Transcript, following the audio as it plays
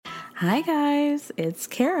Hi guys, it's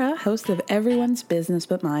Kara, host of Everyone's Business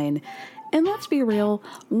But Mine. And let's be real,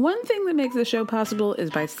 one thing that makes the show possible is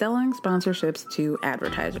by selling sponsorships to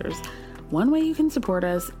advertisers. One way you can support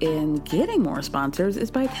us in getting more sponsors is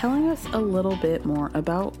by telling us a little bit more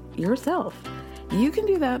about yourself. You can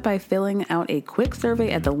do that by filling out a quick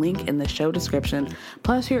survey at the link in the show description.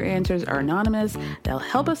 Plus, your answers are anonymous. They'll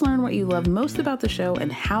help us learn what you love most about the show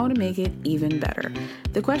and how to make it even better.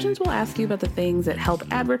 The questions will ask you about the things that help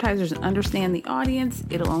advertisers understand the audience.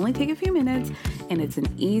 It'll only take a few minutes, and it's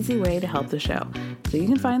an easy way to help the show. So you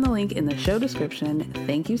can find the link in the show description.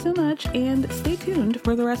 Thank you so much, and stay tuned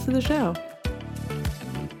for the rest of the show.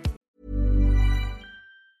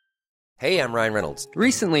 Hey, I'm Ryan Reynolds.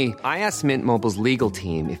 Recently, I asked Mint Mobile's legal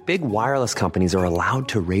team if big wireless companies are allowed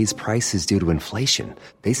to raise prices due to inflation.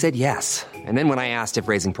 They said yes. And then when I asked if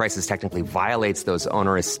raising prices technically violates those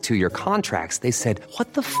onerous two-year contracts, they said,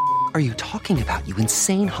 "What the f*** are you talking about, you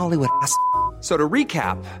insane Hollywood ass?" So to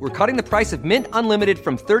recap, we're cutting the price of Mint Unlimited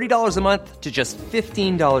from $30 a month to just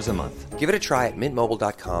 $15 a month. Give it a try at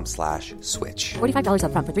mintmobile.com/switch. $45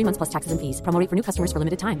 up front for 3 months plus taxes and fees. Promo rate for new customers for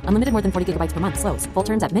limited time. Unlimited more than 40 gigabytes per month. Slows full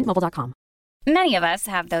terms at mintmobile.com. Many of us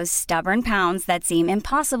have those stubborn pounds that seem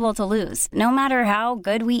impossible to lose, no matter how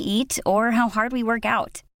good we eat or how hard we work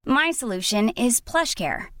out. My solution is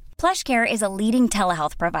PlushCare. PlushCare is a leading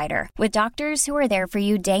telehealth provider with doctors who are there for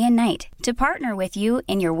you day and night to partner with you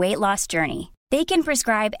in your weight loss journey. They can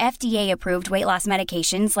prescribe FDA-approved weight loss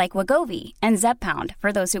medications like Wegovy and Zepbound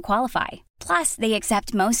for those who qualify. Plus, they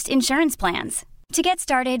accept most insurance plans. To get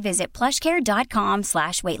started, visit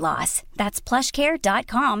plushcare.com/weightloss. That's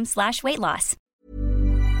plushcare.com/weightloss.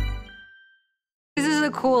 This is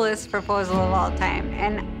the coolest proposal of all time.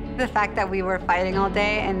 And the fact that we were fighting all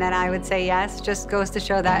day and then I would say yes just goes to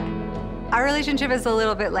show that our relationship is a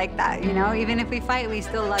little bit like that, you know? Even if we fight, we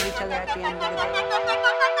still love each other at the end of the day.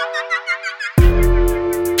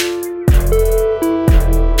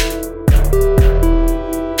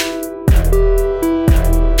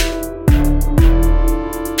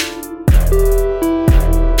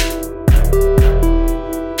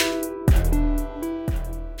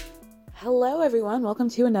 Hello everyone, welcome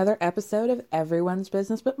to another episode of Everyone's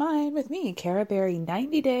Business But Mine with me, Kara Berry,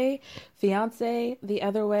 90 Day Fiance The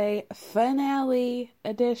Other Way finale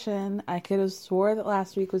edition. I could have swore that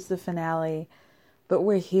last week was the finale, but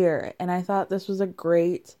we're here, and I thought this was a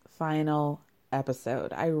great final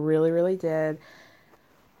episode. I really did.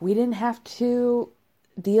 We didn't have to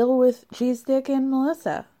deal with Cheese Dick and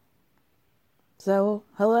Melissa. So,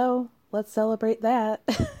 hello, let's celebrate that.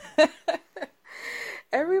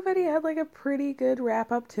 Everybody had like a pretty good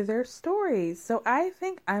wrap up to their stories. So I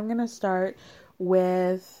think I'm going to start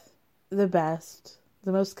with the best,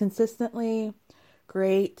 the most consistently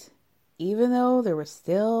great, even though there was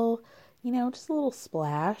still, just a little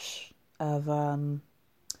splash of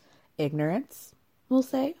ignorance, we'll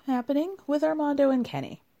say, happening with Armando and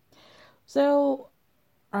Kenny. So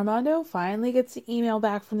Armando finally gets the email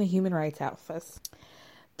back from the Human Rights Office.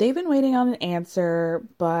 They've been waiting on an answer,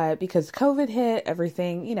 but because COVID hit,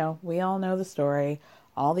 everything, we all know the story.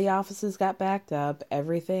 All the offices got backed up.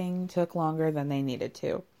 Everything took longer than they needed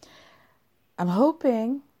to. I'm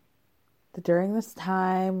hoping that during this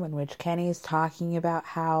time in which Kenny's talking about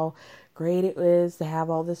how great it was to have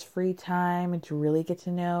all this free time and to really get to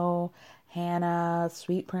know Hannah,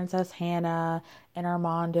 sweet Princess Hannah, and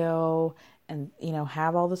Armando, and,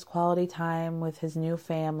 have all this quality time with his new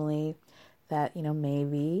family, that,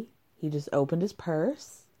 maybe he just opened his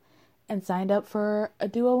purse and signed up for a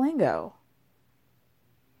Duolingo.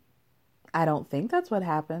 I don't think that's what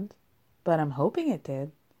happened, but I'm hoping it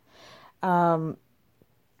did. Armando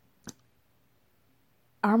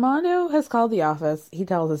has called the office. He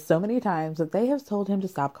tells us so many times that they have told him to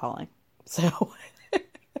stop calling. So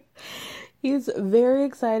he's very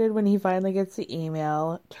excited when he finally gets the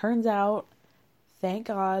email. Turns out, thank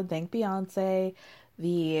God, thank Beyonce,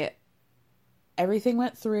 everything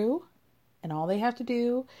went through, and all they have to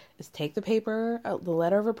do is take the paper, the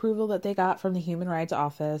letter of approval that they got from the Human Rights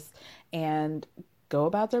Office, and go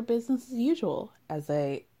about their business as usual as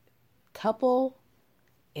a couple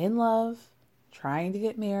in love, trying to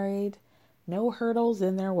get married, no hurdles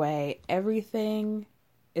in their way. Everything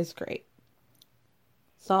is great.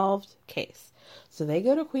 Solved case. So they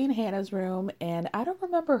go to Queen Hannah's room, and I don't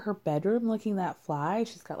remember her bedroom looking that fly.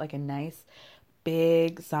 She's got like a nice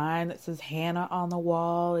big sign that says Hannah on the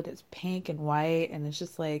wall. It is pink and white, and it's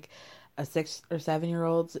just like a 6 or 7 year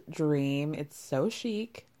old's dream. It's so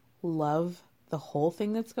chic. Love the whole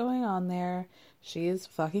thing that's going on there. She is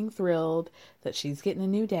fucking thrilled that she's getting a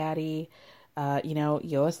new daddy.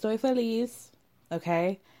 Yo estoy feliz.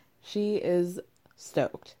 Okay? She is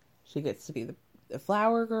stoked. She gets to be the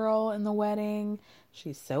flower girl in the wedding.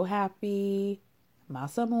 She's so happy.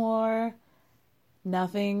 Mas amor.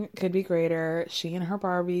 Nothing could be greater. She and her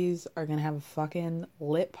Barbies are going to have a fucking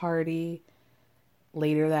lit party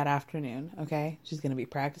later that afternoon, okay? She's going to be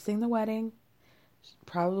practicing the wedding. She's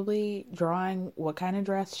probably drawing what kind of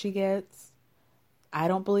dress she gets. I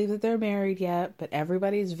don't believe that they're married yet, but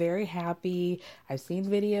everybody's very happy. I've seen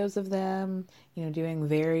videos of them, doing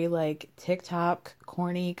very like TikTok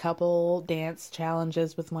corny couple dance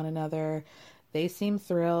challenges with one another. They seem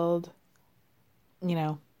thrilled.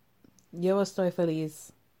 Yo estoy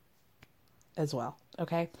feliz as well.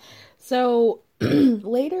 Okay. So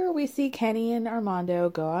later we see Kenny and Armando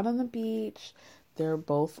go out on the beach. They're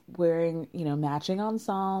both wearing, matching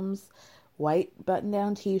ensembles, white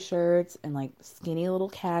button-down t-shirts and like skinny little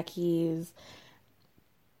khakis.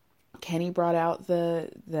 Kenny brought out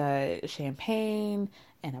the champagne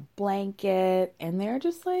and a blanket, and they're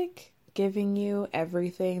just like giving you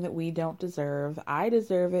everything that we don't deserve. I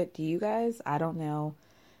deserve it. Do you guys? I don't know.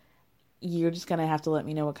 You're just gonna have to let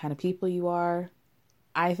me know what kind of people you are.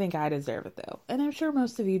 I think I deserve it though, and I'm sure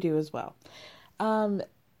most of you do as well.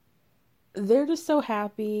 They're just so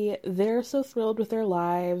happy. They're so thrilled with their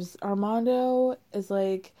lives. Armando is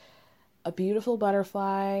like a beautiful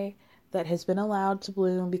butterfly that has been allowed to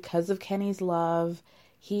bloom because of Kenny's love.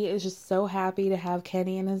 He is just so happy to have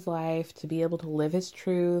Kenny in his life, to be able to live his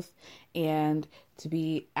truth and to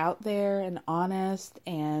be out there and honest.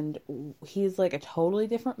 And he's like a totally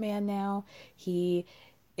different man now. He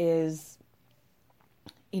is,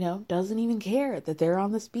 doesn't even care that they're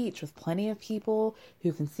on this beach with plenty of people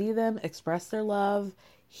who can see them express their love.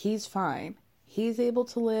 He's fine. He's able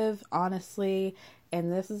to live honestly.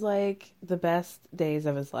 And this is like the best days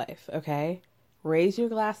of his life, okay? Raise your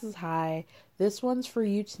glasses high. This one's for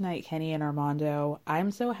you tonight, Kenny and Armando.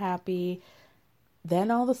 I'm so happy.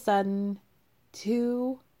 Then all of a sudden,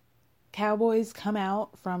 2 cowboys come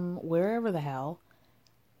out from wherever the hell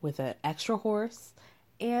with an extra horse.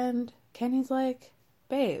 And Kenny's like,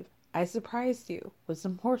 babe, I surprised you with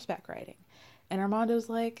some horseback riding. And Armando's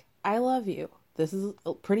like, I love you. This is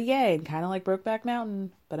pretty gay and kind of like Brokeback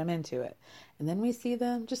Mountain, but I'm into it. And then we see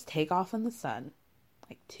them just take off in the sun.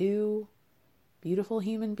 Like 2 beautiful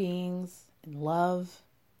human beings in love.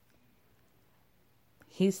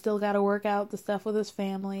 He's still got to work out the stuff with his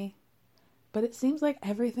family. But it seems like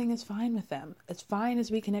everything is fine with them. As fine as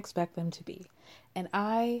we can expect them to be. And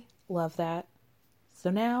I love that. So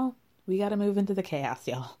now we got to move into the chaos,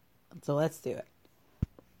 y'all. So let's do it.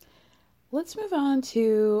 Let's move on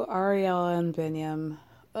to Ariella and Binyam.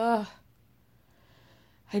 I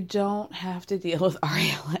don't have to deal with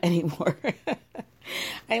Ariella anymore.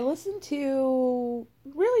 I listened to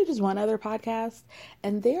really just one other podcast,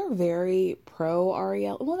 and they're very pro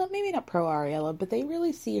Ariella. Well, maybe not pro Ariella, but they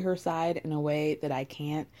really see her side in a way that I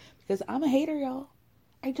can't, because I'm a hater, y'all.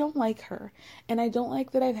 I don't like her, and I don't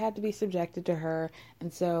like that I've had to be subjected to her,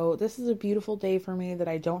 and so this is a beautiful day for me that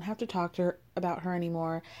I don't have to talk to her about her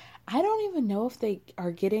anymore. I don't even know if they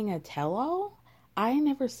are getting a tell-all. I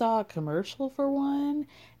never saw a commercial for one,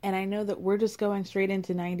 and I know that we're just going straight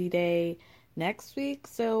into 90 Day next week,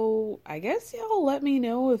 so I guess y'all let me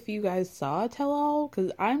know if you guys saw a tell-all,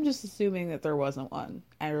 because I'm just assuming that there wasn't one.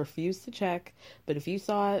 I refuse to check, but if you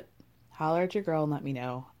saw it, holler at your girl and let me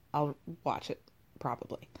know. I'll watch it,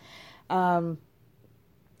 probably. So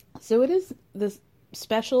it is this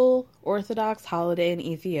special Orthodox holiday in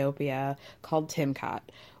Ethiopia called Timkat,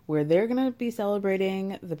 where they're going to be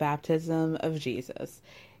celebrating the baptism of Jesus.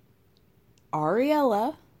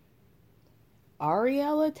 Ariella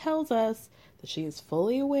tells us that she is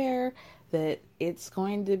fully aware that it's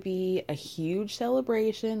going to be a huge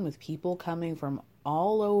celebration with people coming from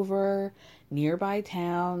all over nearby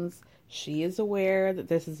towns. She is aware that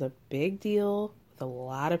this is a big deal with a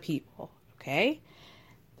lot of people, okay?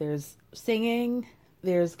 There's singing.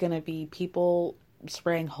 There's going to be people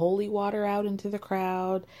spraying holy water out into the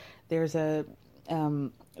crowd. There's a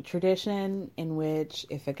tradition in which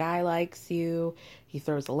if a guy likes you, he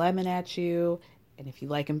throws a lemon at you, and if you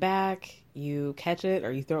like him back, you catch it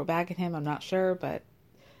or you throw it back at him. I'm not sure, but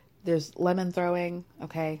there's lemon throwing,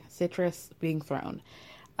 okay? Citrus being thrown.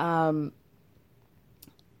 Binyam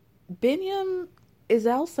is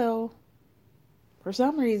also, for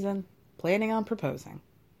some reason, planning on proposing.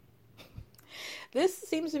 This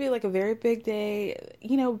seems to be like a very big day.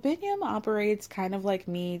 Binyam operates kind of like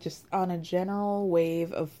me, just on a general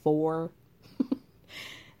wave of 4.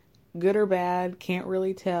 Good or bad, can't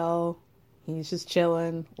really tell. He's just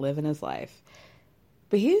chilling, living his life.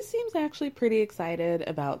 But he seems actually pretty excited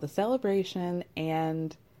about the celebration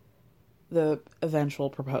and the eventual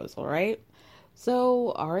proposal, right?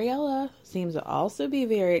 So Ariella seems to also be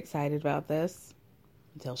very excited about this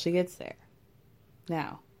until she gets there.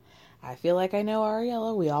 Now, I feel like I know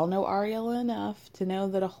Ariella. We all know Ariella enough to know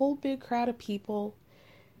that a whole big crowd of people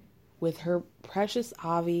with her precious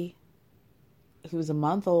Avi, who's a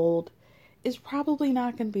month old, is probably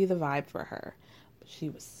not going to be the vibe for her. But she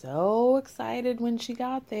was so excited when she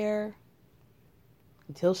got there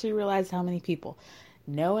until she realized how many people,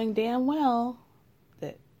 knowing damn well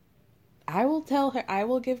that I will tell her, I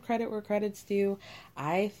will give credit where credit's due.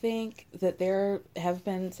 I think that there have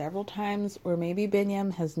been several times where maybe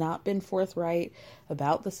Binyam has not been forthright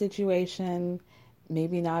about the situation,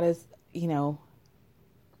 maybe not as,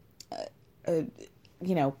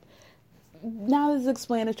 not as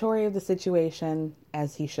explanatory of the situation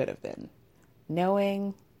as he should have been.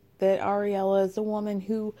 Knowing that Ariella is a woman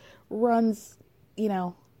who runs,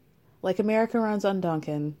 like America runs on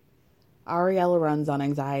Duncan, Ariella runs on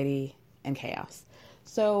anxiety and chaos.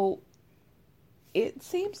 So it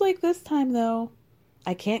seems like this time, though,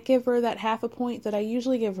 I can't give her that half a point that I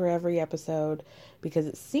usually give her every episode, because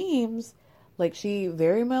it seems like she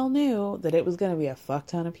very well knew that it was going to be a fuck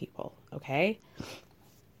ton of people, okay?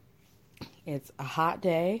 It's a hot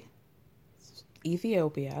day. It's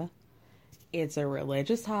Ethiopia. It's a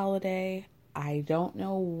religious holiday. I don't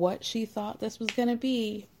know what she thought this was going to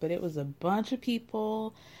be, but it was a bunch of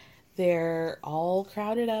people. They're all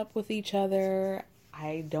crowded up with each other.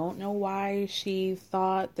 I don't know why she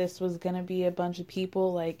thought this was going to be a bunch of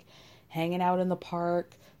people like hanging out in the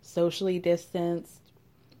park, socially distanced.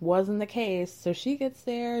 Wasn't the case. So she gets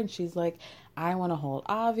there and she's like, I want to hold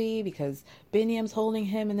Avi because Binyam's holding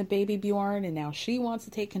him and the baby Bjorn, and now she wants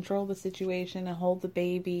to take control of the situation and hold the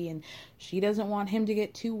baby, and she doesn't want him to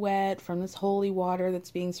get too wet from this holy water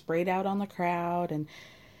that's being sprayed out on the crowd, and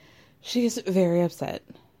she's very upset.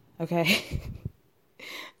 Okay?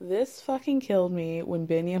 This fucking killed me when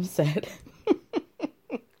Binyam said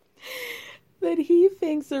that he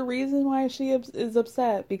thinks the reason why she is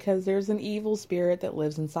upset because there's an evil spirit that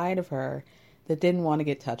lives inside of her that didn't want to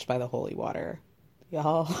get touched by the holy water.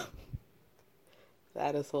 Y'all,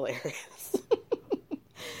 that is hilarious.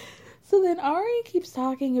 So then Ari keeps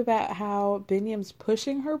talking about how Binyam's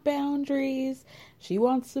pushing her boundaries. She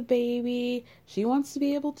wants a baby. She wants to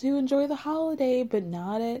be able to enjoy the holiday, but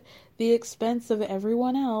not at the expense of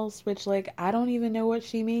everyone else, which, I don't even know what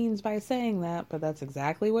she means by saying that, but that's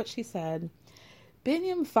exactly what she said.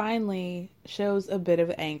 Binyam finally shows a bit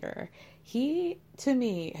of anger. He, to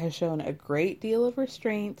me, has shown a great deal of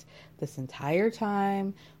restraint this entire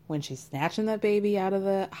time when she's snatching that baby out of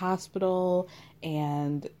the hospital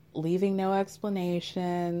and leaving no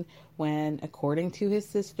explanation, when, according to his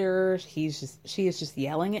sister, she is just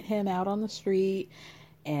yelling at him out on the street,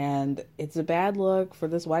 and it's a bad look for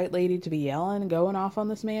this white lady to be yelling and going off on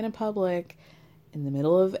this man in public in the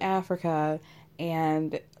middle of Africa,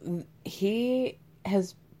 and he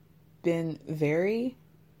has been very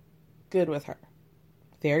good with her.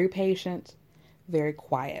 Very patient, very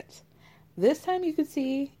quiet. This time you could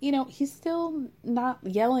see, he's still not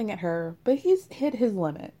yelling at her, but he's hit his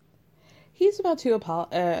limit. He's about to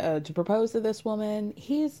propose to this woman.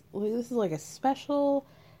 This is like a special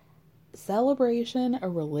celebration, a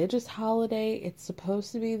religious holiday. It's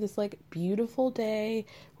supposed to be this beautiful day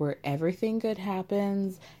where everything good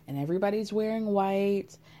happens and everybody's wearing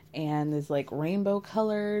white and this rainbow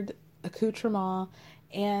colored accoutrement,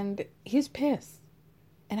 and he's pissed.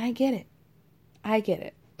 And I get it.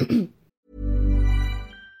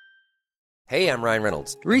 Hey, I'm Ryan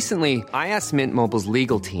Reynolds. Recently, I asked Mint Mobile's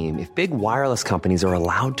legal team if big wireless companies are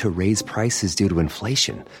allowed to raise prices due to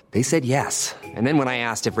inflation. They said yes. And then when I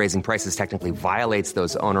asked if raising prices technically violates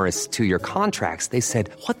those onerous 2-year contracts, they said,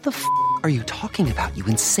 "What the f*** are you talking about, you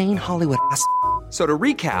insane Hollywood ass?" So to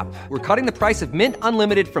recap, we're cutting the price of Mint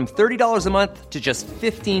Unlimited from $30 a month to just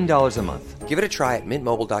 $15 a month. Give it a try at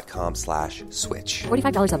mintmobile.com/switch.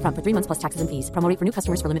 $45 up front for 3 months plus taxes and fees. Promo rate for new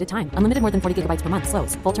customers for limited time. Unlimited more than 40 gigabytes per month.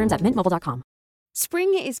 Slows full terms at mintmobile.com.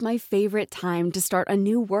 Spring is my favorite time to start a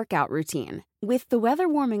new workout routine. With the weather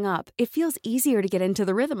warming up, it feels easier to get into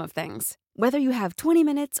the rhythm of things. Whether you have 20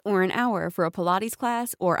 minutes or an hour for a Pilates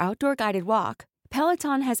class or outdoor guided walk,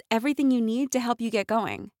 Peloton has everything you need to help you get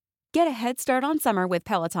going. Get a head start on summer with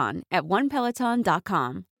Peloton at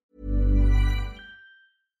onepeloton.com.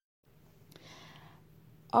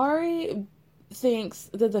 Ari thinks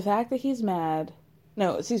that the fact that he's mad...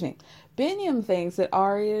 No, excuse me. Binyam thinks that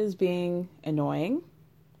Ari is being annoying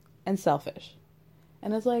and selfish.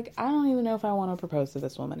 And it's I don't even know if I want to propose to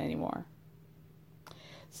this woman anymore.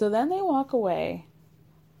 So then they walk away.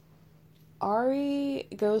 Ari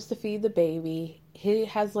goes to feed the baby. he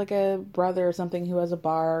has like a brother or something who has a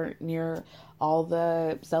bar near all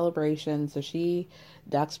the celebrations. So she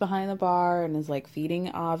ducks behind the bar and is like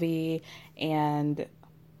feeding Avi. And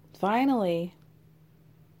finally,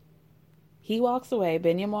 he walks away.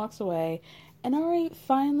 Binyam walks away. And Ari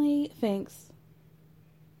finally thinks,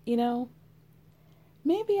 you know,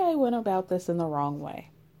 maybe I went about this in the wrong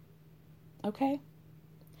way. Okay?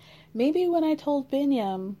 Maybe when I told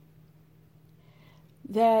Binyam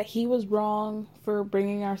that he was wrong for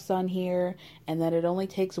bringing our son here and that it only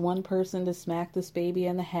takes one person to smack this baby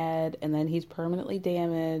in the head and then he's permanently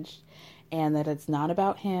damaged and that it's not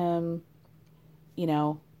about him, you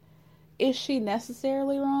know, is she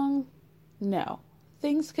necessarily wrong? No.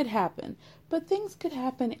 Things could happen, but things could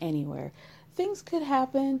happen anywhere. Things could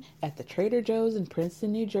happen at the Trader Joe's in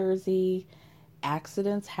Princeton, New Jersey.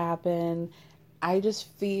 Accidents happen. I just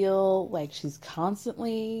feel like she's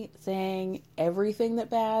constantly saying everything that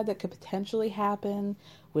bad that could potentially happen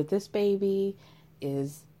with this baby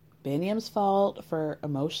is Binyam's fault for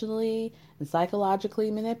emotionally and psychologically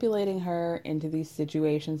manipulating her into these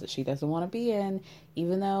situations that she doesn't want to be in,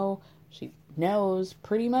 even though she knows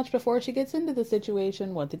pretty much before she gets into the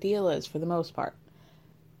situation what the deal is for the most part.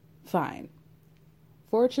 Fine.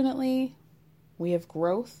 Fortunately, we have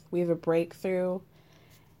growth, we have a breakthrough,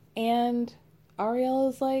 and Ariel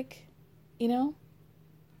is like, you know,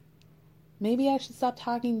 maybe I should stop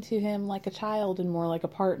talking to him like a child and more like a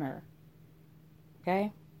partner.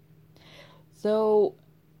 Okay? So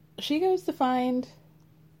she goes to find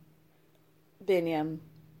Binyam,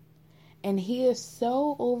 and he is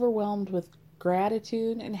so overwhelmed with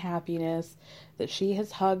gratitude and happiness that she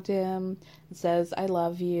has hugged him and says, I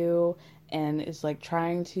love you, and is like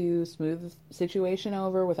trying to smooth the situation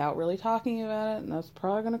over without really talking about it. And that's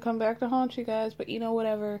probably going to come back to haunt you guys, but you know,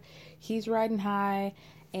 whatever. He's riding high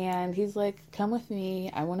and he's like, come with me.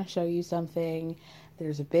 I want to show you something.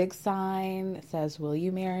 There's a big sign that says, will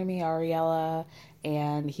you marry me, Ariella?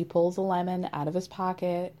 And he pulls a lemon out of his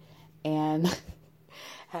pocket and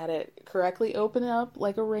had it correctly open up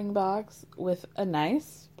like a ring box with a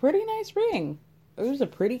pretty nice ring. It was a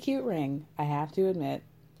pretty cute ring, I have to admit.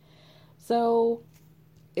 So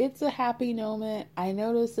it's a happy moment. I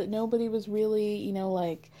noticed that nobody was really, you know,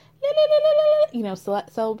 like, you know,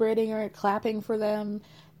 celebrating or clapping for them.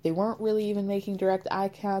 They weren't really even making direct eye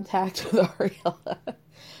contact with Ariella.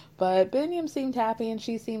 But Binyam seemed happy and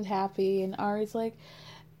she seemed happy. And Ari's like,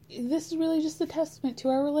 this is really just a testament to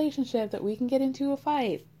our relationship that we can get into a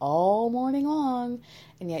fight all morning long.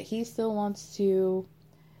 And yet he still wants to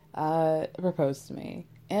propose to me.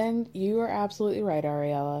 And you are absolutely right,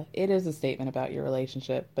 Ariella. It is a statement about your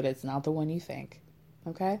relationship, but it's not the one you think.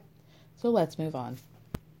 Okay? So let's move on.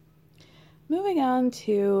 Moving on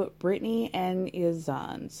to Brittany and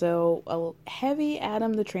Yazan. So a heavy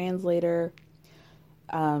Adam the Translator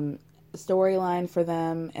storyline for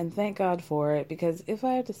them, and thank God for it, because if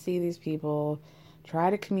I have to see these people try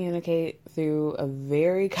to communicate through a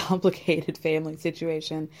very complicated family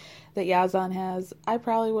situation that Yazan has, I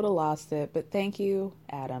probably would have lost it, but thank you,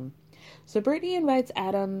 Adam. So Brittany invites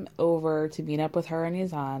Adam over to meet up with her and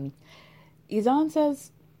Yazan. Yazan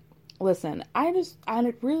says, listen, I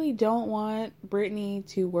really don't want Brittany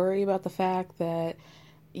to worry about the fact that,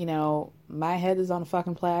 you know, my head is on a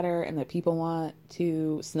fucking platter and that people want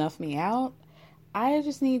to snuff me out. I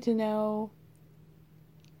just need to know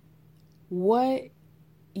what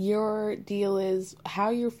your deal is,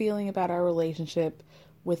 how you're feeling about our relationship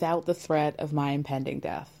without the threat of my impending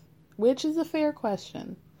death, which is a fair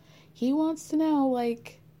question. He wants to know,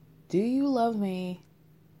 like, do you love me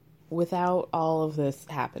without all of this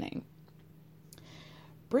happening?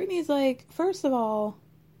 Brittany's like, first of all,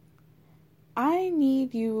 I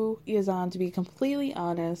need you, Yazan, to be completely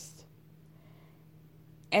honest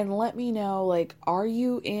and let me know, like, are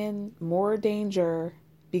you in more danger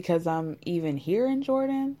because I'm even here in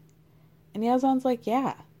Jordan? And Yazan's like,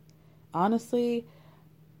 yeah. Honestly,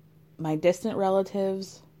 my distant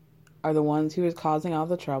relatives are the ones who is causing all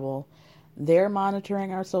the trouble. They're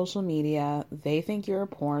monitoring our social media. They think you're a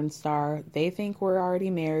porn star. They think we're already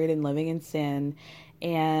married and living in sin.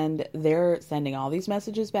 And they're sending all these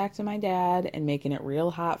messages back to my dad and making it real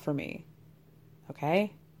hot for me.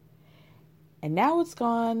 Okay? And now it's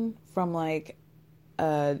gone from like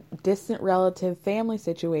a distant relative family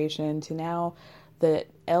situation to now the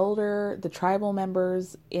tribal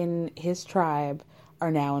members in his tribe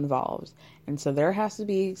are now involved. And so there has to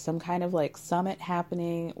be some kind of like summit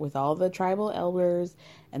happening with all the tribal elders,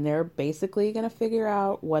 and they're basically going to figure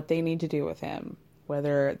out what they need to do with him,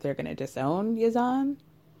 whether they're going to disown Yazan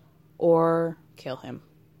or kill him.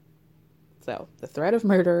 So the threat of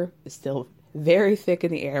murder is still very thick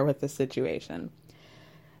in the air with this situation.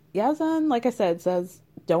 Yazan, like I said, says,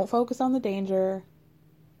 don't focus on the danger.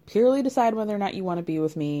 Purely decide whether or not you want to be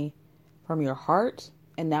with me from your heart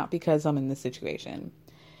and not because I'm in this situation.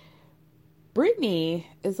 Brittany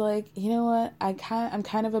is like, you know what? I'm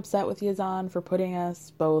kind of upset with Yazan for putting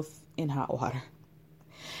us both in hot water.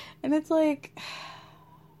 And it's like,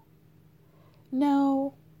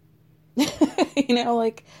 no. You know,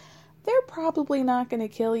 like, they're probably not going to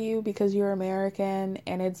kill you because you're American,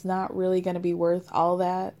 and it's not really going to be worth all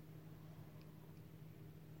that,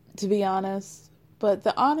 to be honest. But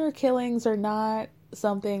the honor killings are not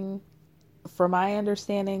something, from my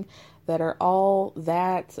understanding, that are all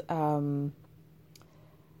that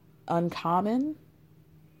uncommon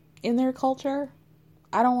in their culture.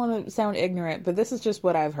 I don't want to sound ignorant, but this is just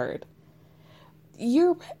what I've heard.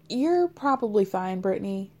 You're probably fine,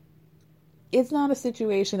 Brittany. It's not a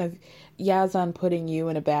situation of Yazan putting you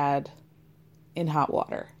in hot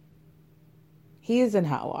water. He is in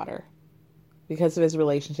hot water because of his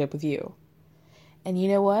relationship with you. And you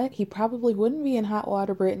know what? He probably wouldn't be in hot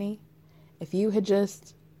water, Brittany, if you had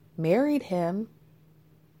just married him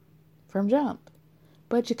from jump.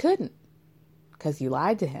 But you couldn't, because you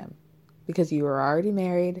lied to him, because you were already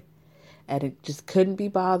married, and it just couldn't be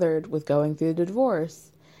bothered with going through the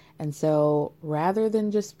divorce. And so rather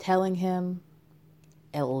than just telling him,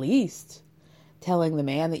 at least telling the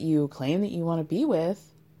man that you claim that you want to be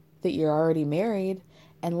with, that you're already married,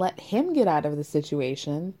 and let him get out of the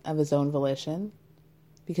situation of his own volition,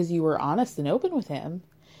 because you were honest and open with him,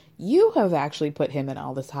 you have actually put him in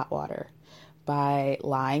all this hot water by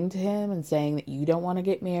lying to him and saying that you don't want to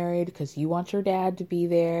get married because you want your dad to be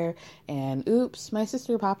there, and oops, my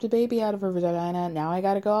sister popped a baby out of her vagina, now I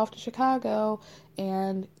gotta go off to Chicago,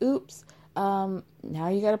 and oops, now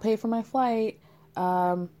you gotta pay for my flight,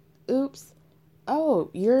 oops,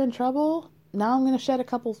 oh, you're in trouble? Now I'm gonna shed a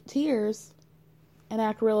couple tears and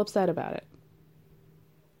act real upset about it.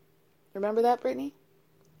 Remember that, Brittany?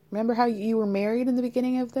 Remember how you were married in the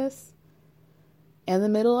beginning of this? And the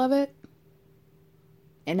middle of it?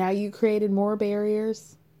 And now you created more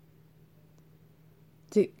barriers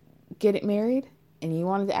to get it married? And you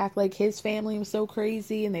wanted to act like his family was so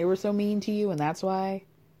crazy and they were so mean to you and that's why?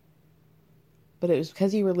 But it was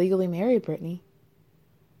because you were legally married, Brittany.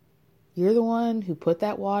 You're the one who put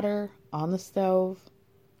that water on the stove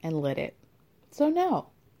and lit it. So no,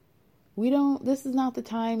 this is not the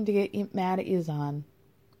time to get mad at Yazan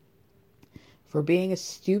for being a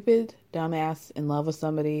stupid dumbass in love with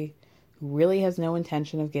somebody who really has no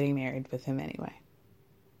intention of getting married with him anyway.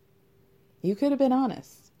 You could have been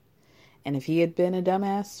honest. And if he had been a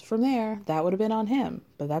dumbass from there, that would have been on him.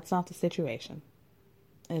 But that's not the situation.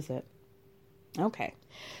 Is it? Okay.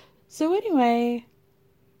 So anyway,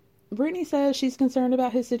 Brittany says she's concerned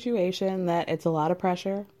about his situation, that it's a lot of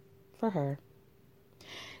pressure for her.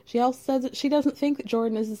 She also says that she doesn't think that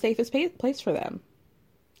Jordan is the safest place for them.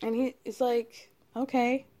 And he's like,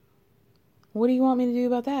 okay, what do you want me to do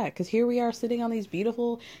about that? Because here we are sitting on these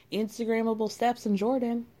beautiful Instagrammable steps in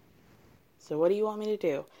Jordan. So what do you want me to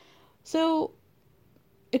do? So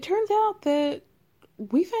it turns out that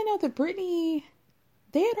we find out that Brittany,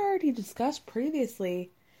 they had already discussed previously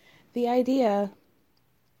the idea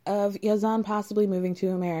of Yazan possibly moving to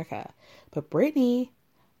America. But Brittany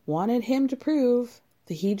wanted him to prove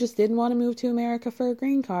that he just didn't want to move to America for a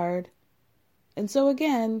green card. And so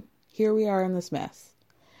again, here we are in this mess.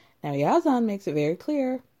 Now Yazan makes it very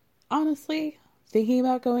clear, honestly, thinking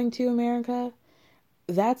about going to America,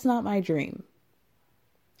 that's not my dream.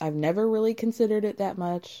 I've never really considered it that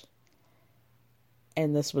much.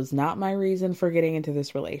 And this was not my reason for getting into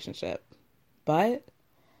this relationship. But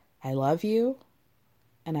I love you,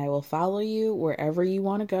 and I will follow you wherever you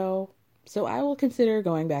want to go. So I will consider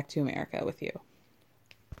going back to America with you.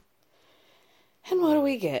 And what do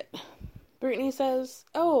we get? Brittany says,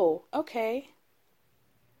 oh, okay.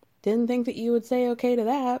 Didn't think that you would say okay to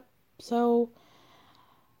that. So,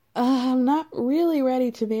 I'm not really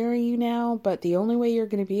ready to marry you now, but the only way you're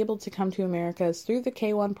going to be able to come to America is through the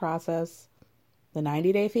K-1 process, the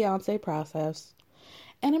 90-day fiance process.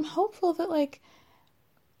 And I'm hopeful that, like,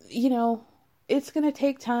 you know, it's going to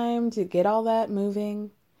take time to get all that moving.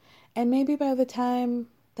 And maybe by the time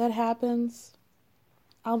that happens,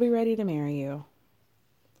 I'll be ready to marry you.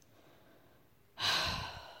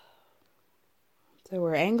 So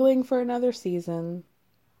we're angling for another season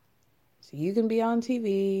so you can be on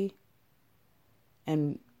TV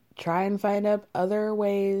and try and find up other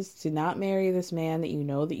ways to not marry this man that you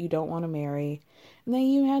know that you don't want to marry and that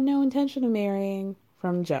you had no intention of marrying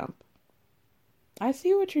from jump. I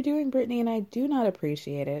see what you're doing, Brittany, and I do not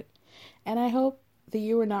appreciate it. And I hope that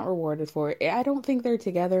you were not rewarded for it. I don't think they're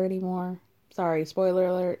together anymore. Sorry, spoiler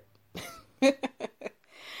alert.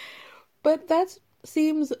 But that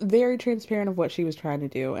seems very transparent of what she was trying to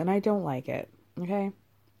do, and I don't like it. Okay?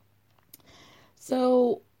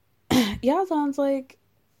 So, Yazan's like,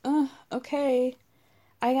 okay,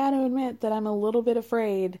 I gotta admit that I'm a little bit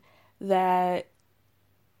afraid that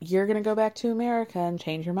you're gonna go back to America and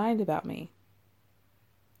change your mind about me.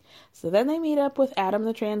 So then they meet up with Adam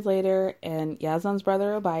the translator and Yazan's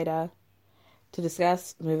brother Obaida to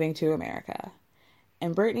discuss moving to America.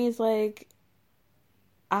 And Brittany's like,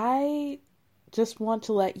 I just want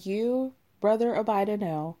to let you, brother Obaida,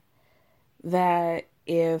 know that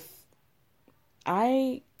if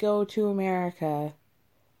I go to America,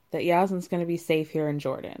 that Yazan's going to be safe here in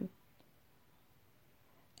Jordan.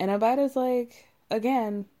 And Obaida's like,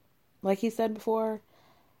 again, like he said before,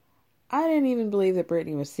 I didn't even believe that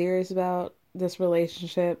Brittany was serious about this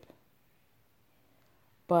relationship.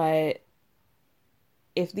 But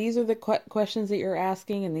if these are the questions that you're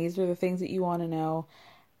asking and these are the things that you want to know,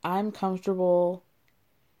 I'm comfortable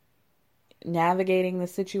navigating the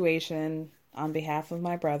situation on behalf of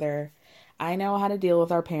my brother. I know how to deal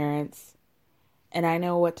with our parents, and I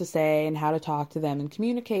know what to say and how to talk to them and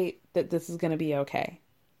communicate that this is going to be okay.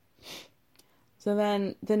 So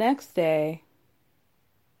then the next day,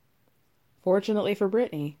 fortunately for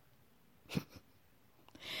Brittany,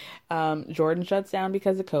 Jordan shuts down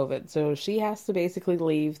because of COVID. So she has to basically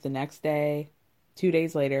leave the next day, 2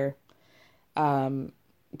 days later,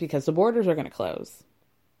 because the borders are going to close.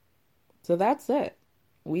 So that's it.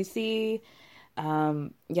 We see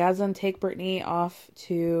Yazan take Brittany off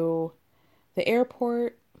to the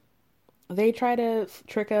airport. They try to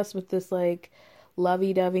trick us with this like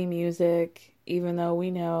lovey-dovey music, even though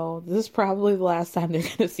we know this is probably the last time they're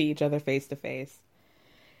going to see each other face to face.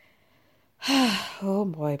 Oh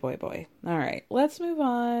boy, boy, boy. All right, let's move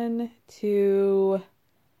on to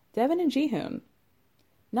Devin and Jihoon.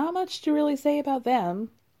 Not much to really say about them.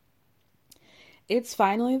 It's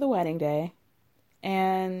finally the wedding day,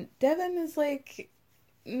 and Devin is like,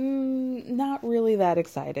 not really that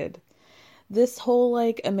excited. This whole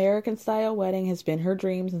like American style wedding has been her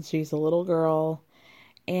dream since she's a little girl,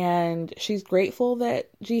 and she's grateful that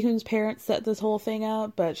Jihoon's parents set this whole thing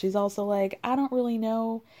up, but she's also like, I don't really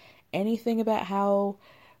know anything about how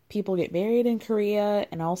people get married in Korea,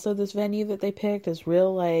 and also this venue that they picked is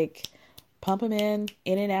real like pump them in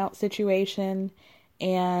and out situation,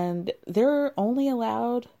 and they're only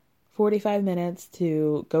allowed 45 minutes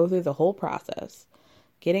to go through the whole process.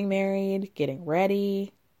 Getting married, getting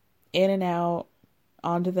ready, in and out,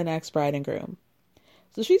 on to the next bride and groom.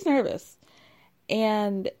 So she's nervous.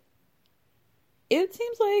 And it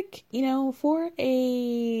seems like, for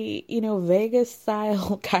a, Vegas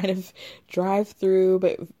style kind of drive-through,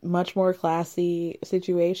 but much more classy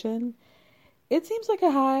situation, it seems like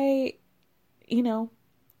a high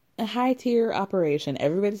tier operation.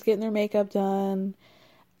 Everybody's getting their makeup done.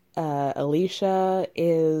 Alicia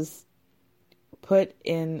is put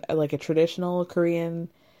in like a traditional Korean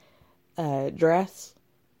dress.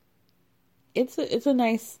 It's a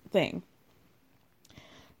nice thing.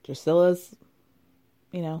 Drusilla's,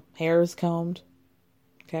 hair is combed.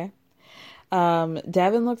 Okay.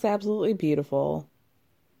 Devin looks absolutely beautiful.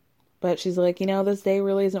 But she's like, this day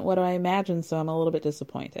really isn't what I imagined, so I'm a little bit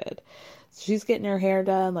disappointed. So she's getting her hair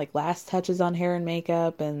done, like last touches on hair and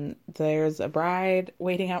makeup, and there's a bride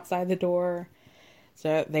waiting outside the door.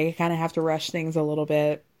 So they kind of have to rush things a little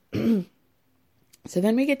bit. So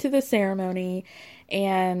then we get to the ceremony,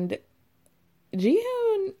 and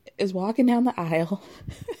Jihoon is walking down the aisle,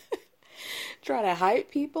 trying to hype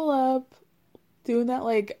people up, doing that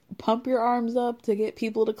like pump your arms up to get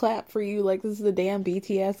people to clap for you like this is a damn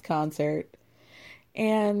BTS concert.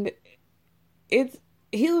 And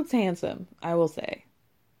he looks handsome, I will say.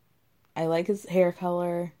 I like his hair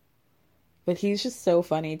color, but he's just so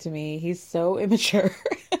funny to me. He's so immature.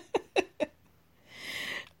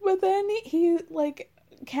 But then he like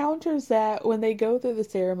counters that when they go through the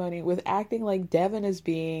ceremony with acting like Devin is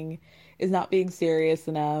not being serious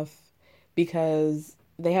enough because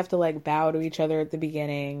they have to like bow to each other at the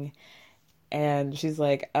beginning. And she's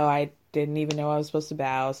like, oh, I didn't even know I was supposed to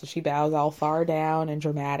bow. So she bows all far down and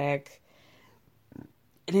dramatic.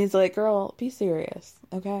 And he's like, girl, be serious,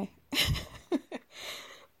 okay?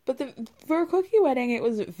 But for a quickie wedding, it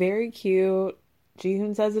was very cute.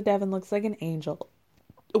 Jihoon says that Devin looks like an angel,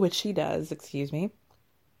 which she does, excuse me.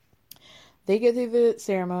 They get through the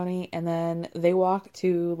ceremony, and then they walk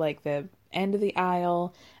to like the end of the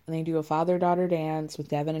aisle, and they do a father-daughter dance with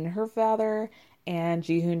Devin and her father, and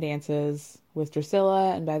Jihoon dances with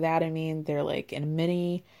Drusilla, and by that I mean they're like in a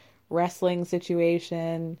mini wrestling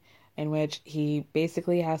situation in which he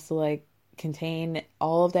basically has to like contain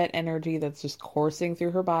all of that energy that's just coursing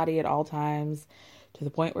through her body at all times, to the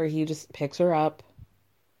point where he just picks her up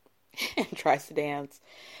and tries to dance.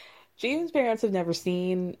 Jihoon's parents have never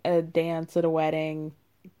seen a dance at a wedding.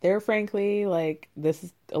 They're frankly like, this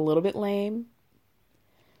is a little bit lame.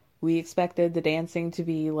 We expected the dancing to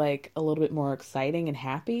be like a little bit more exciting and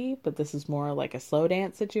happy, but this is more like a slow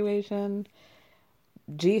dance situation.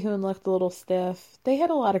 Jihoon looked a little stiff. They had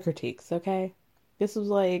a lot of critiques, okay? This was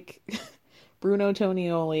like Bruno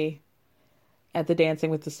Tonioli at the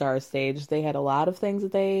Dancing with the Stars stage. They had a lot of things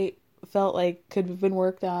that they felt like could have been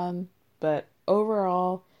worked on, but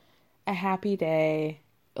overall, a happy day.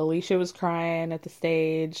 Alicia was crying at the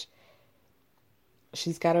stage.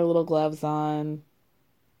 She's got her little gloves on.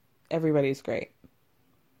 Everybody's great.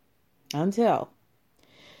 Until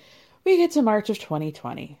we get to March of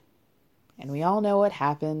 2020. And we all know what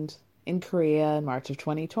happened in Korea in March of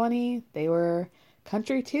 2020. They were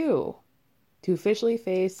country 2 to officially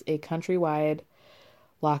face a countrywide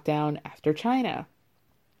lockdown after China.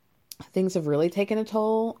 Things have really taken a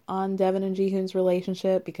toll on Devin and Jihoon's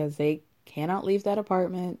relationship because they cannot leave that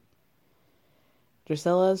apartment.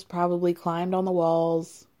 Drusilla's probably climbed on the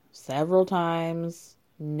walls several times,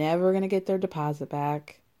 never going to get their deposit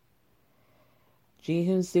back.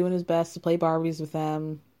 Jihoon's doing his best to play Barbies with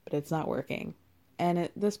them, but it's not working. And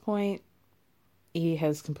at this point, he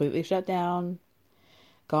has completely shut down,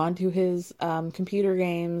 gone to his computer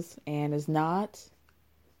games, and is not,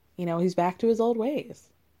 he's back to his old ways.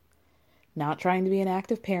 Not trying to be an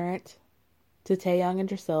active parent to Taeyoung and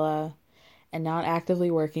Drusilla, and not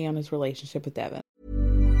actively working on his relationship with Devin.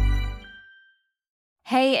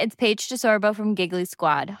 Hey, it's Paige DeSorbo from Giggly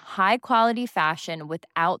Squad. High quality fashion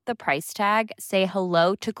without the price tag. Say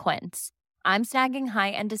hello to Quince. I'm snagging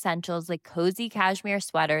high-end essentials like cozy cashmere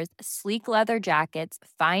sweaters, sleek leather jackets,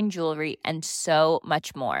 fine jewelry, and so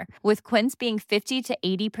much more. With Quince being 50 to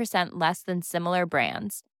 80% less than similar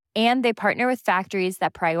brands. And they partner with factories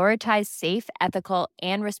that prioritize safe, ethical,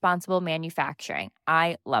 and responsible manufacturing.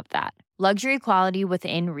 I love that. Luxury quality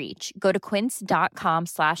within reach. Go to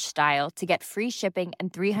quince.com/style to get free shipping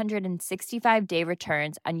and 365-day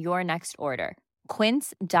returns on your next order.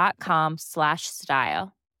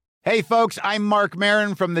 Quince.com/style. Hey, folks, I'm Mark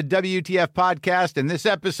Maron from the WTF Podcast, and this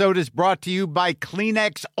episode is brought to you by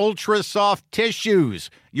Kleenex Ultra Soft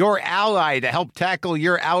Tissues, your ally to help tackle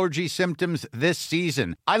your allergy symptoms this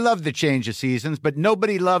season. I love the change of seasons, but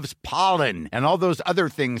nobody loves pollen and all those other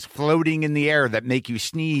things floating in the air that make you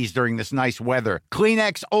sneeze during this nice weather.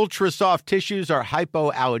 Kleenex Ultra Soft Tissues are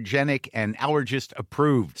hypoallergenic and allergist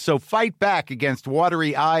approved, so fight back against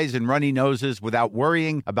watery eyes and runny noses without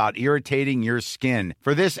worrying about irritating your skin.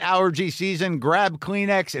 For this allergy season, grab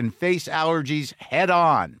Kleenex and face allergies head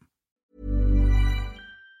on.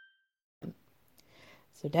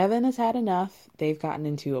 So Devin has had enough. They've gotten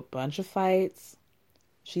into a bunch of fights.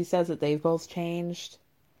 She says that they've both changed,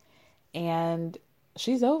 and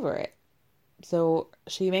she's over it. So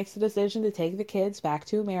she makes the decision to take the kids back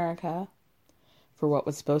to America for what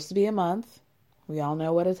was supposed to be a month. We all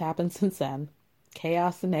know what has happened since then.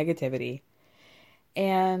 Chaos and negativity.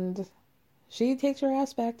 And she takes her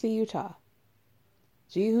ass back to Utah.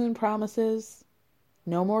 Jihoon promises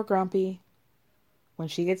no more grumpy when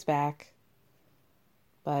she gets back.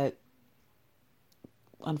 But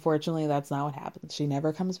unfortunately, that's not what happens. She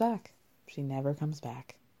never comes back. She never comes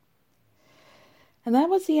back. And that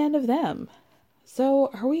was the end of them.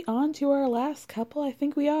 So are we on to our last couple? I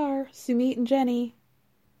think we are. Sumit and Jenny.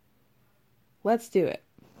 Let's do it.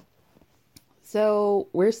 So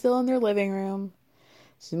we're still in their living room.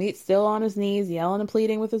 Sumit's still on his knees, yelling and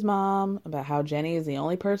pleading with his mom about how Jenny is the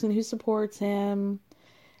only person who supports him.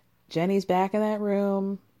 Jenny's back in that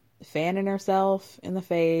room, fanning herself in the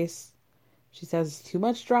face. She says it's too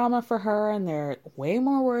much drama for her, and there are way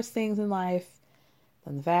more worse things in life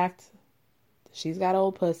than the fact that she's got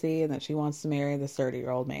old pussy and that she wants to marry this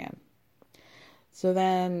 30-year-old man. So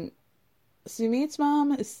then Sumit's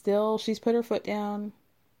mom is still, she's put her foot down,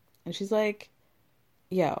 and she's like,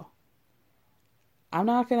 yo, I'm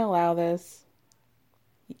not going to allow this.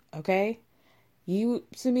 Okay? You,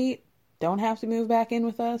 Sumit, don't have to move back in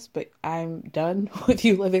with us, but I'm done with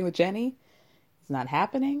you living with Jenny. It's not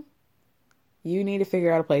happening. You need to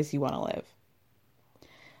figure out a place you want to live.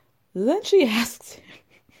 Then she asks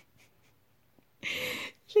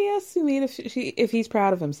Sumit if he's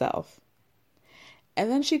proud of himself. And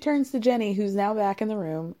then she turns to Jenny, who's now back in the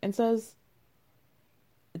room, and says,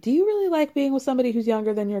 do you really like being with somebody who's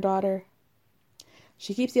younger than your daughter?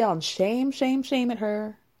 She keeps yelling, shame, shame, shame at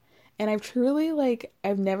her. And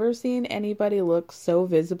I've never seen anybody look so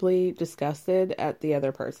visibly disgusted at the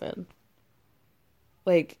other person.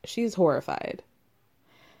 Like, she's horrified.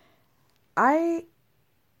 I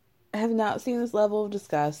have not seen this level of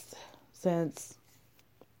disgust since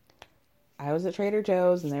I was at Trader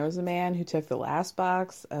Joe's and there was a man who took the last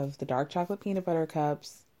box of the dark chocolate peanut butter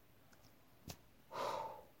cups. It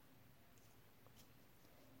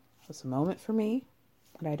was a moment for me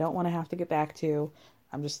that I don't want to have to get back to.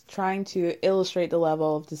 I'm just trying to illustrate the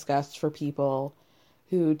level of disgust for people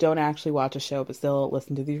who don't actually watch a show but still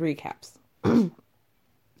listen to these recaps.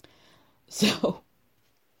 So,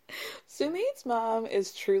 Sumit's mom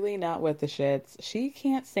is truly not with the shits. She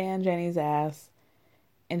can't stand Jenny's ass,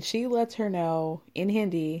 and she lets her know in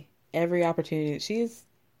Hindi every opportunity. She's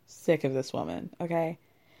sick of this woman, okay?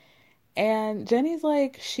 And Jenny's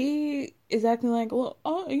like, she is acting like, well,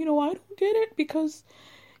 I don't get it because,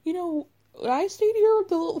 I stayed here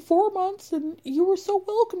the 4 months and you were so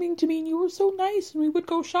welcoming to me and you were so nice and we would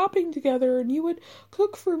go shopping together and you would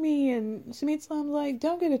cook for me. And Sumit's mom's like,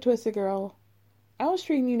 don't get it twisted, girl. I was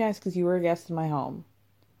treating you nice because you were a guest in my home.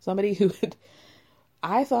 Somebody who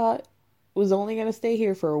I thought was only going to stay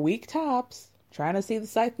here for a week tops, trying to see the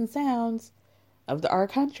sights and sounds of our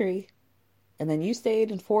country. And then you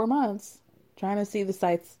stayed in 4 months trying to see the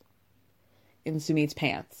sights in Sumit's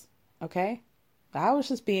pants. Okay? I was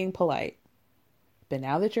just being polite. But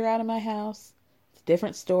now that you're out of my house, it's a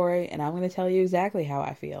different story, and I'm going to tell you exactly how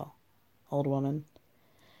I feel, old woman.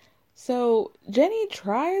 So Jenny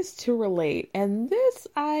tries to relate, and this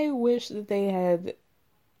I wish that they had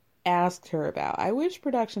asked her about. I wish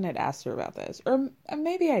production had asked her about this, or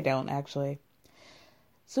maybe I don't actually.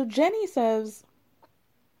 So Jenny says,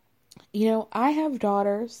 I have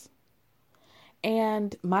daughters,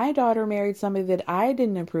 and my daughter married somebody that I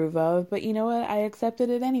didn't approve of, but you know what? I accepted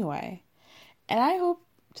it anyway. And I hope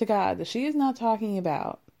to God that she is not talking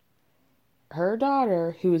about her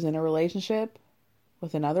daughter who is in a relationship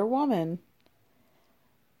with another woman.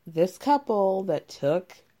 This couple that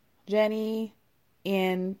took Jenny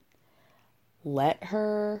in, let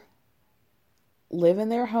her live in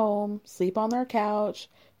their home, sleep on their couch,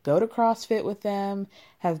 go to CrossFit with them,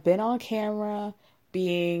 have been on camera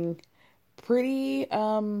being pretty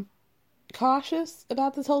cautious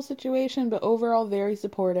about this whole situation, but overall very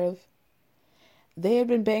supportive. They had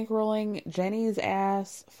been bankrolling Jenny's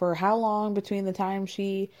ass for how long between the time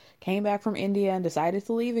she came back from India and decided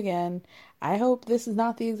to leave again. I hope this is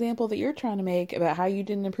not the example that you're trying to make about how you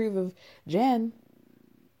didn't approve of Jen,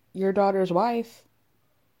 your daughter's wife,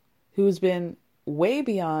 who's been way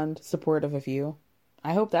beyond supportive of you.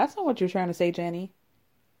 I hope that's not what you're trying to say, Jenny.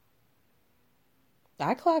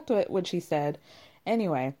 I clocked what she said.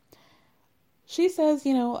 Anyway, she says,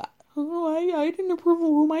 I didn't approve of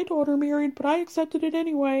who my daughter married, but I accepted it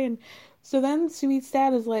anyway. And so then Sumit's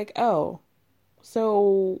dad is like, oh,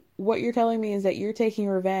 so what you're telling me is that you're taking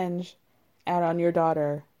revenge out on your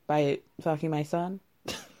daughter by fucking my son?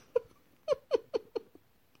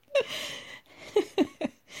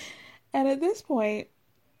 And at this point,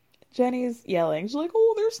 Jenny's yelling. She's like,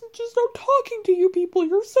 oh, there's just no talking to you people.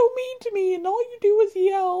 You're so mean to me, and all you do is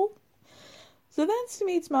yell. So then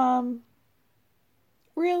Sumit's mom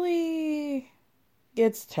really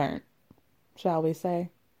gets turned, shall we say.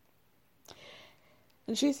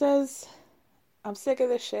 And she says, I'm sick of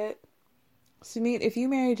this shit. Sumit, if you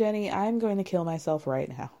marry Jenny, I'm going to kill myself right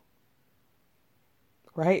now.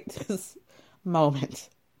 Right this moment.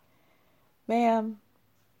 Ma'am,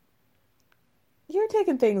 you're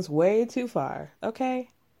taking things way too far, okay?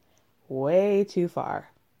 Way too far.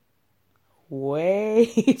 Way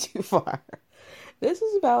too far. This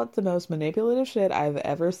is about the most manipulative shit I've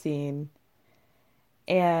ever seen.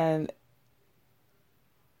 And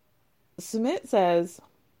Sumit says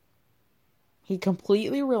he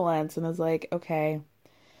completely relents and is like, okay,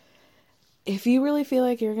 if you really feel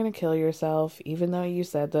like you're going to kill yourself, even though you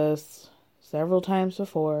said this several times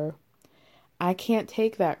before, I can't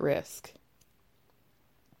take that risk.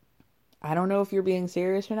 I don't know if you're being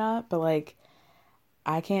serious or not, but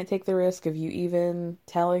I can't take the risk of you even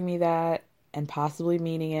telling me that and possibly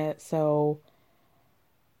meaning it. So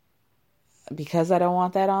because I don't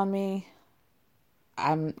want that on me,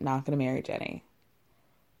 I'm not going to marry Jenny.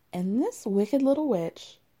 And this wicked little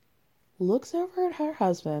witch looks over at her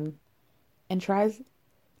husband and tries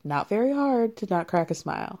not very hard to not crack a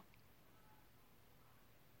smile.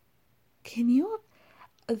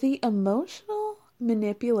 The emotional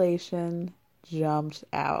manipulation jumped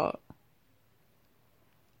out.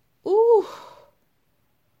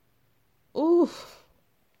 Oof.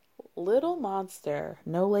 Little monster.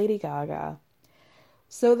 No Lady Gaga.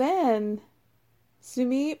 So then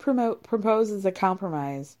Sumit proposes a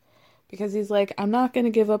compromise because he's like, I'm not going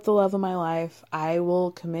to give up the love of my life. I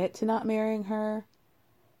will commit to not marrying her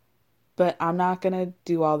but I'm not going to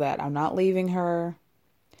do all that. I'm not leaving her.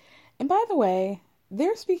 And by the way,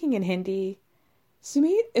 they're speaking in Hindi.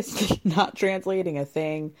 Sumit is not translating a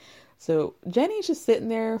thing. So Jenny's just sitting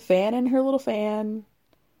there fanning her little fan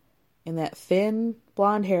in that thin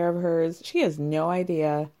blonde hair of hers. She has no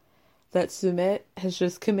idea that Sumit has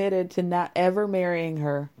just committed to not ever marrying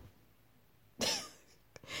her.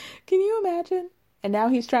 Can you imagine? And now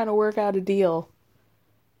he's trying to work out a deal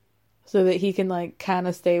so that he can like kind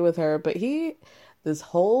of stay with her. But this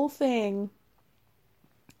whole thing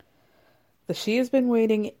that she has been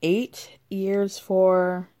waiting 8 years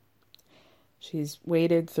for. She's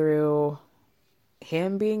waited through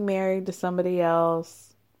him being married to somebody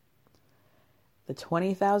else, the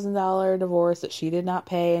 $20,000 divorce that she did not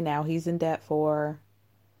pay and now he's in debt for,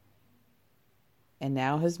 and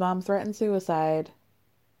now his mom threatened suicide.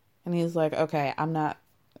 And he's like, okay,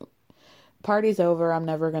 party's over, I'm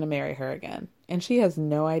never going to marry her again. And she has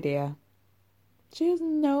no idea. She has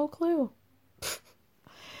no clue.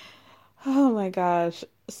 Oh my gosh.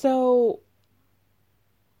 So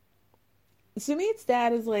Sumit's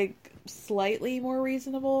dad is like slightly more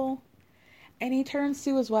reasonable, and he turns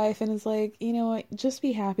to his wife and is like, you know what, just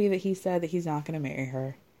be happy that he said that he's not going to marry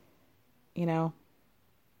her, you know?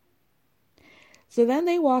 So then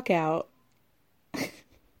they walk out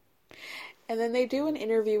and then they do an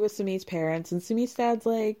interview with Sumit's parents, and Sumit's dad's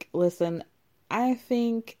like, listen, I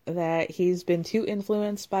think that he's been too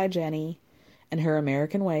influenced by Jenny and her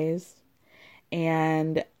American ways,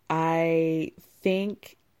 and I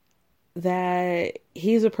think that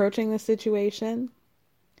he's approaching the situation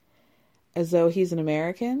as though he's an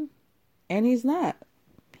American, and he's not.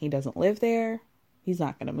 He doesn't live there. He's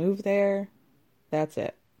not going to move there. That's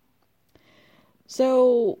it.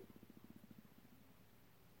 So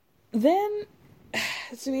then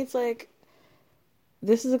Sumit's like,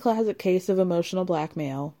 this is a classic case of emotional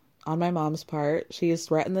blackmail on my mom's part. She has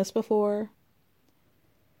threatened this before.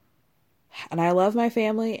 And I love my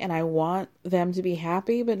family and I want them to be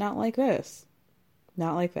happy, but not like this.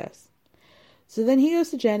 Not like this. So then he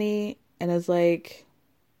goes to Jenny and is like,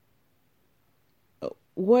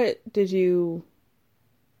 what did you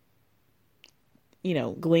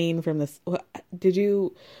glean from this? What did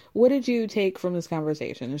you take from this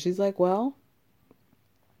conversation? And she's like, well,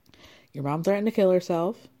 your mom threatened to kill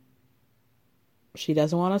herself. She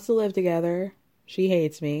doesn't want us to live together. She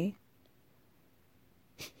hates me.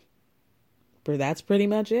 But that's pretty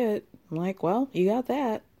much it. I'm like, well, you got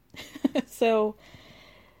that. So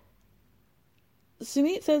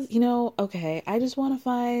Sumit says, okay, I just want to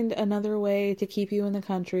find another way to keep you in the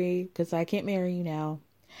country because I can't marry you now.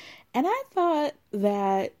 And I thought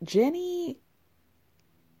that Jenny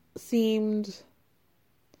seemed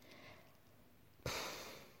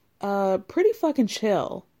pretty fucking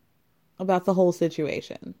chill about the whole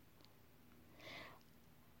situation.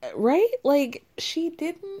 Right? Like, she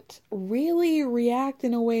didn't really react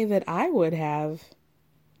in a way that I would have.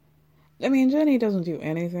 I mean, Jenny doesn't do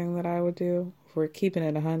anything that I would do, if we're keeping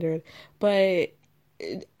it 100. But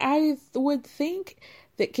I would think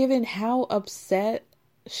that given how upset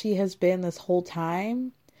she has been this whole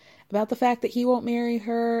time about the fact that he won't marry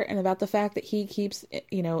her and about the fact that he keeps,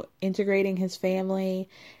 integrating his family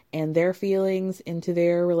and their feelings into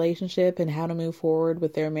their relationship and how to move forward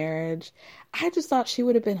with their marriage, I just thought she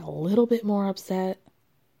would have been a little bit more upset.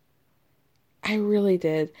 I really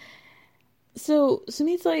did. So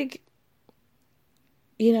Sumit's like,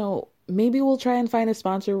 maybe we'll try and find a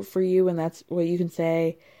sponsor for you, and that's what you can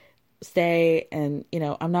say. Stay, and,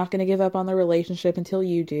 I'm not going to give up on the relationship until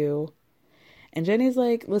you do. And Jenny's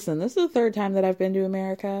like, listen, this is the third time that I've been to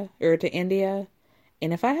America, or to India,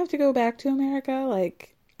 and if I have to go back to America,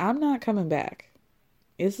 like, I'm not coming back.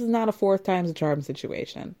 This is not a fourth time's a charm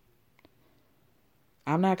situation.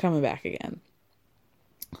 I'm not coming back again.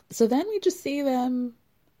 So then we just see them,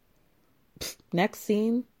 next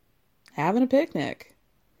scene, having a picnic.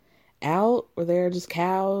 Out where they're just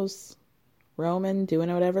cows, roaming,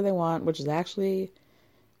 doing whatever they want, which is actually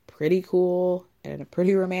pretty cool and a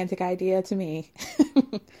pretty romantic idea to me.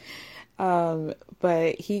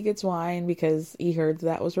 But he gets wine because he heard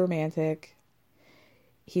that was romantic.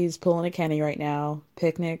 He's pulling a Kenny right now.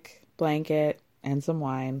 Picnic, blanket, and some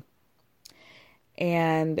wine.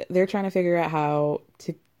 And they're trying to figure out how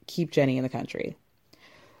to keep Jenny in the country.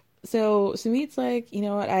 So Sumit's like, you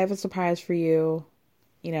know what? I have a surprise for you.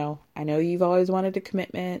 I know you've always wanted a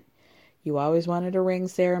commitment. You always wanted a ring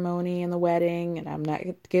ceremony and the wedding, and I'm not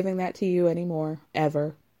giving that to you anymore,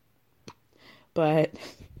 ever. But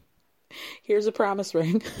here's a promise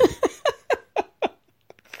ring.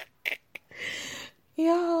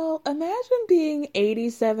 Y'all, imagine being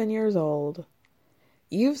 87 years old,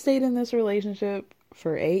 You've stayed in this relationship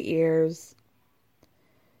for 8 years.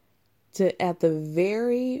 At the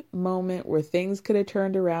very moment where things could have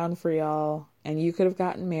turned around for y'all and you could have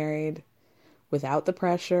gotten married without the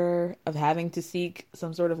pressure of having to seek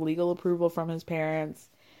some sort of legal approval from his parents,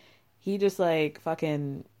 he just like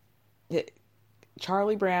fucking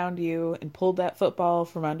Charlie Browned you and pulled that football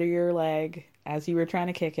from under your leg as you were trying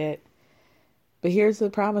to kick it. But here's the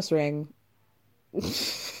promise ring.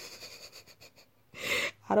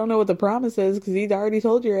 I don't know what the promise is because he's already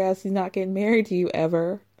told your ass he's not getting married to you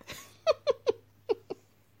ever.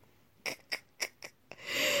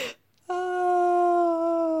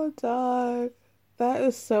 Oh, dog. That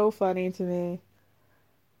is so funny to me.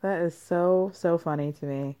 That is so funny to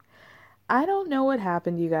me. I don't know what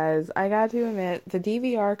happened, you guys. I got to admit, the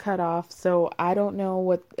DVR cut off, so I don't know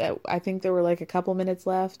what... I think there were like a couple minutes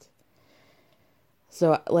left.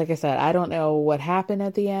 So, like I said, I don't know what happened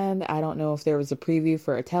at the end. I don't know if there was a preview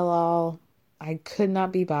for a tell-all. I could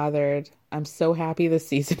not be bothered. I'm so happy this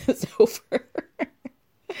season is over.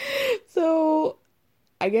 So,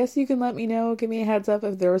 I guess you can let me know, give me a heads up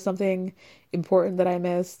if there was something important that I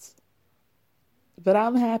missed. But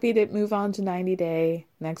I'm happy to move on to 90 Day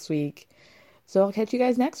next week. So I'll catch you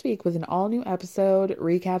guys next week with an all-new episode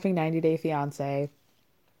recapping 90 Day Fiancé.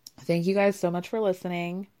 Thank you guys so much for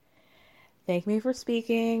listening. Thank me for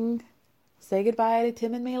speaking. Say goodbye to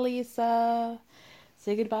Tim and Melissa.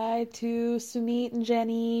 Say goodbye to Sumit and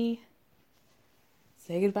Jenny.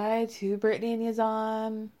 Say goodbye to Brittany and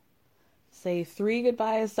Yazan. Say 3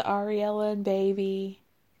 goodbyes to Ariella and Baby.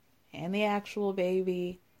 And the actual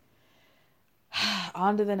baby.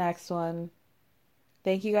 On to the next one.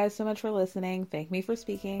 Thank you guys so much for listening. Thank me for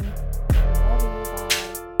speaking.